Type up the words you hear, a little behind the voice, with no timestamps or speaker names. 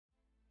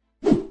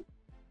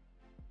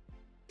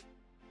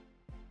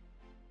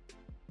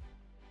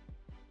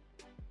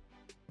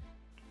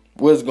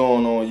What's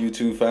going on,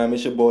 YouTube fam?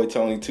 It's your boy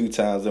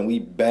Tony2times, and we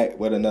back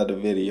with another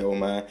video,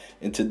 man.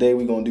 And today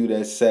we gonna do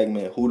that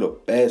segment, who the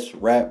best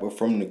rapper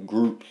from the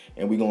group,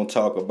 and we gonna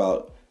talk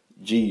about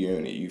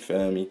G-Unit, you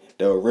feel me?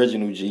 The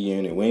original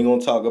G-Unit. We ain't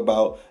gonna talk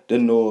about the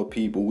newer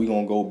people. We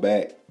gonna go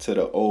back to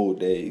the old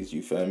days,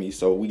 you feel me?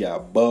 So we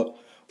got Buck,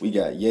 we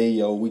got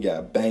Yayo, we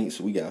got Banks,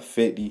 we got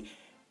 50,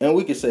 and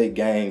we can say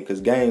Game,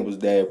 because Game was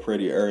there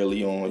pretty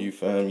early on, you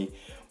feel me?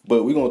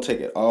 But we're going to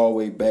take it all the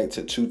way back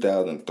to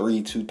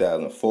 2003,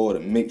 2004, the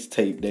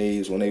mixtape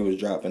days when they was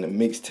dropping the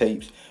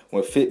mixtapes.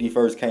 When 50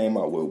 first came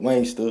out with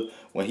Wangster,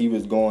 when he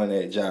was going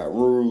at Ja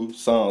Rule,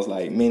 songs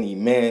like Many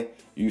Men,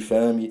 you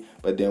feel me?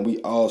 But then we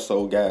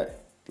also got,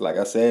 like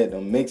I said, the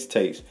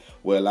mixtapes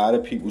where a lot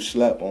of people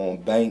slept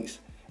on Banks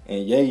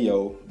and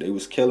Yayo. They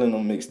was killing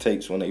them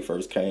mixtapes when they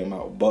first came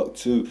out. Buck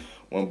too.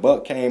 When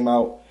Buck came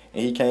out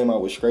and he came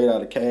out with Straight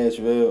Outta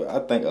Cashville,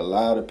 I think a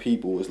lot of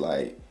people was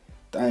like,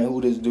 dang,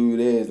 who this dude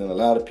is, and a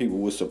lot of people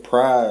were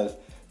surprised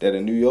that a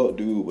New York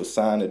dude was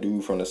signing a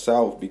dude from the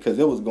South because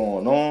it was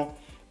going on,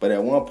 but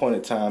at one point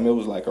in time, it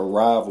was like a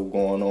rival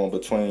going on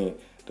between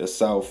the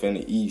South and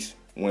the East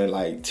when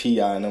like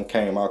T.I. and them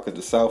came out because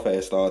the South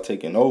had started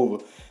taking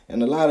over,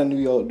 and a lot of New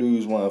York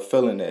dudes weren't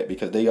feeling that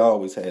because they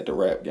always had the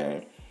rap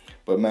game.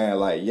 But man,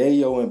 like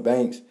Yayo and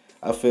Banks,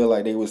 I feel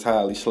like they was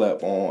highly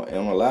slept on,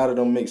 and a lot of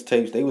them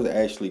mixtapes, they was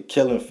actually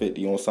killing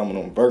 50 on some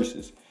of them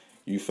verses.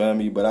 You feel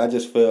me? But I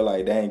just feel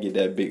like they ain't get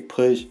that big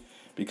push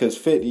because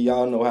 50,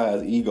 y'all know how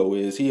his ego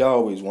is. He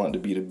always wanted to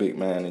be the big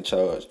man in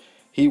charge.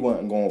 He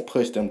wasn't going to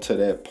push them to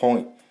that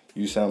point.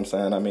 You see what I'm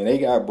saying? I mean, they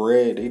got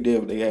bread. They did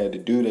what they had to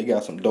do. They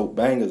got some dope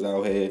bangers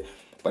out here.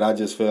 But I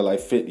just feel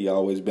like 50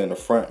 always been the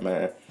front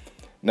man.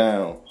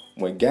 Now,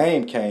 when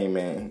Game came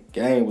in,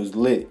 Game was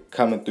lit,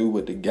 coming through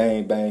with the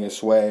gang banging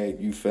swag.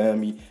 You feel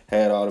me?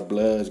 Had all the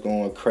bloods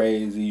going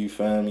crazy. You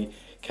feel me?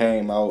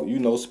 Came out, you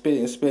know,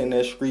 spitting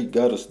that street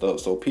gutter stuff.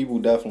 So people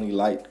definitely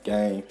liked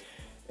Game.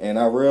 And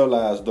I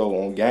realized,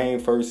 though, on Game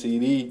first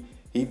CD,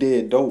 he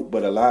did dope,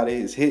 but a lot of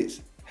his hits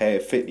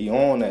had 50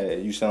 on that,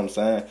 you see what I'm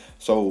saying?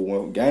 So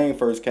when Game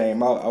first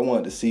came out, I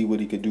wanted to see what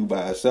he could do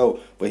by himself.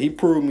 But he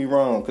proved me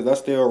wrong, because I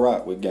still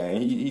rock with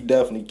Game. He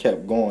definitely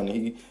kept going.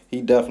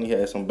 He definitely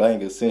had some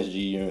bangers since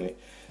G-Unit.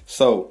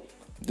 So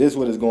this is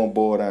what it's going to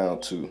boil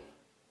down to.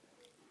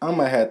 I'm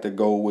going to have to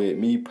go with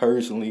me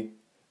personally,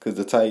 because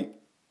the type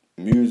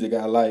music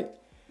I like,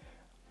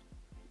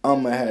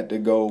 I'm gonna have to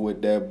go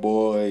with that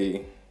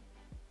boy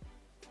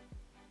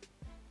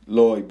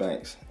Lloyd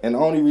Banks. And the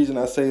only reason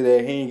I say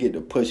that, he ain't get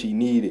the push he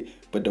needed,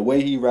 but the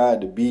way he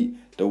ride the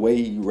beat, the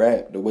way he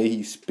rap, the way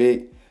he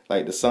spit,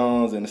 like the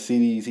songs and the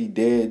CDs he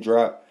did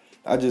drop,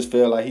 I just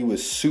feel like he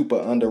was super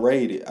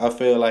underrated. I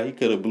feel like he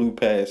could have blew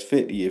past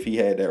 50 if he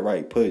had that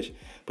right push.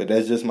 But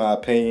that's just my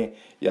opinion.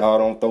 Y'all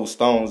don't throw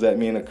stones at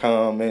me in the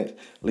comments.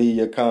 Leave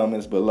your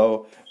comments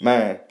below.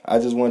 Man, I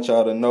just want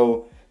y'all to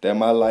know that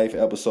my life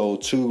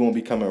episode 2 gonna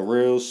be coming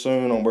real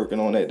soon. I'm working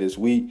on that this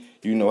week.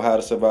 You know, How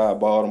to Survive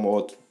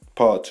Baltimore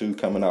part 2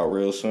 coming out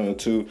real soon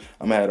too.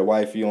 I'm gonna have the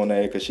wifey on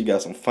there because she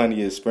got some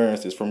funny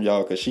experiences from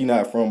y'all because she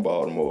not from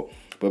Baltimore.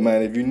 But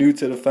man, if you're new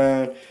to the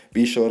fam,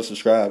 be sure to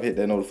subscribe, hit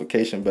that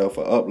notification bell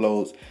for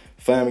uploads.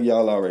 Family,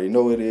 y'all already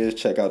know what it is.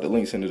 Check out the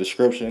links in the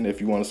description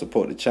if you want to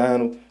support the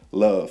channel.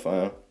 Love,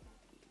 fam.